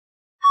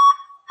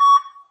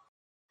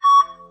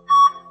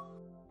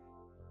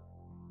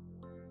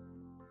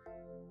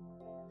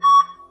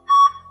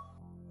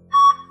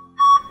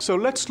So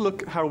let's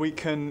look how we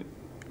can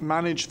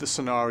manage the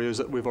scenarios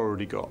that we've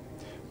already got.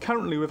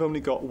 Currently we've only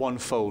got one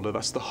folder,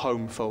 that's the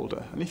home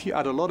folder, and if you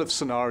add a lot of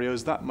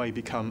scenarios that may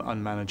become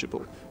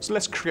unmanageable. So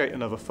let's create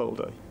another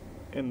folder.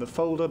 In the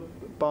folder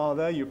bar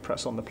there you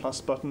press on the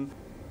plus button,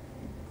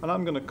 and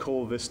I'm going to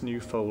call this new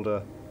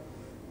folder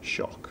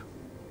Shock.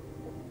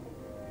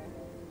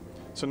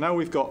 So now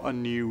we've got a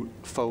new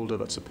folder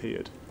that's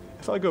appeared.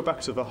 If I go back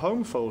to the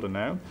home folder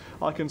now,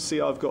 I can see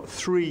I've got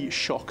 3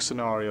 shock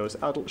scenarios: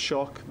 Adult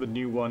Shock, the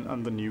new one,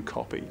 and the new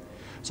copy.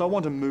 So I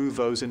want to move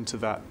those into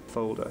that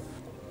folder.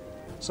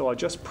 So I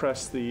just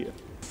press the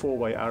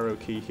 4-way arrow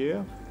key here.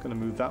 I'm going to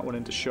move that one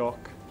into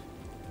Shock,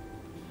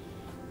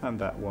 and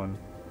that one,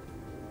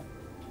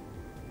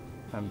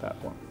 and that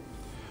one.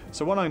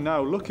 So when I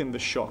now look in the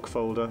Shock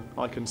folder,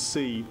 I can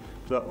see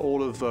that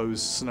all of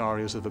those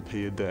scenarios have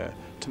appeared there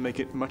to make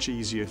it much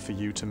easier for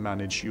you to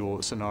manage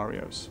your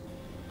scenarios.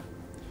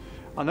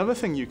 Another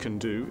thing you can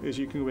do is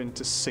you can go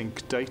into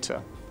Sync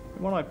Data.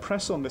 When I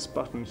press on this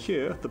button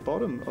here at the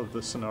bottom of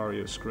the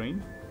scenario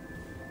screen,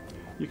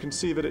 you can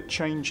see that it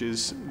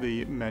changes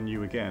the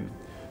menu again.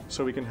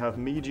 So we can have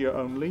Media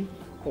Only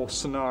or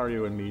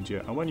Scenario and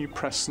Media, and when you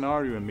press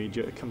Scenario and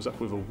Media it comes up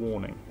with a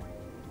warning.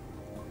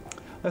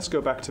 Let's go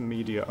back to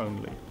Media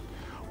Only.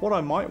 What I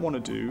might want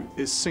to do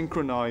is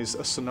synchronize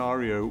a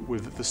scenario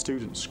with the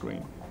student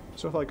screen.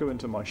 So if I go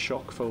into my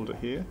Shock folder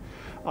here,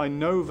 I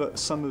know that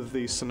some of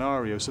these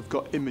scenarios have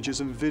got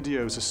images and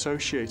videos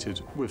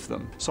associated with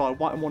them. So I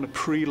might want to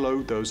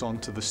preload those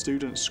onto the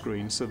student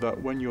screen so that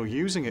when you're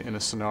using it in a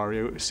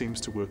scenario, it seems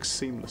to work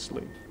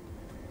seamlessly.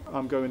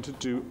 I'm going to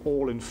do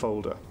All in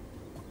Folder.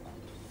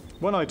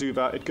 When I do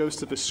that, it goes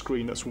to this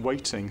screen that's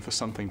waiting for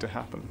something to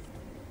happen.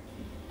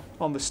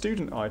 On the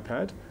student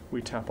iPad,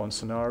 we tap on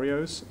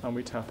Scenarios and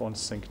we tap on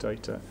Sync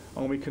Data,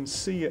 and we can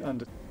see it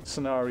under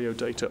Scenario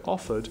Data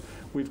Offered,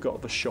 we've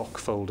got the Shock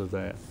folder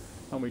there,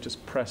 and we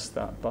just press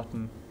that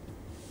button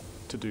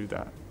to do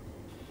that.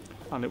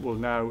 And it will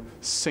now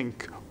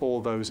sync all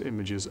those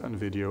images and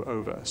video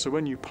over. So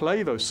when you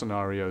play those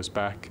scenarios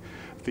back,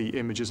 the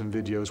images and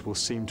videos will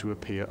seem to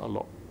appear a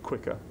lot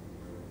quicker.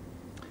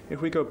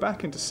 If we go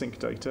back into Sync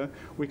Data,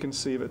 we can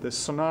see that there's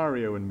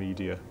Scenario and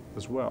Media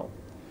as well.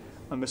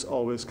 And this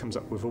always comes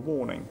up with a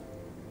warning.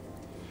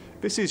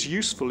 This is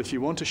useful if you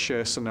want to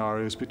share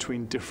scenarios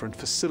between different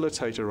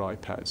facilitator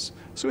iPads.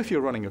 So if you're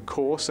running a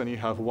course and you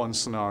have one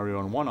scenario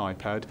on one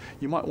iPad,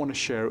 you might want to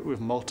share it with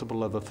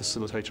multiple other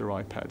facilitator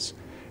iPads.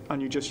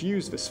 And you just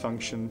use this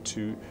function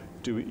to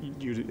do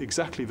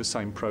exactly the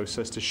same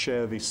process to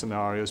share these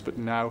scenarios, but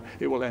now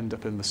it will end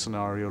up in the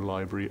scenario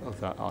library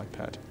of that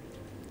iPad.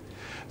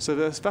 So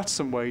that's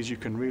some ways you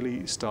can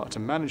really start to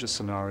manage the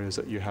scenarios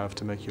that you have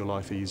to make your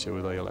life easier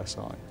with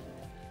ALSi.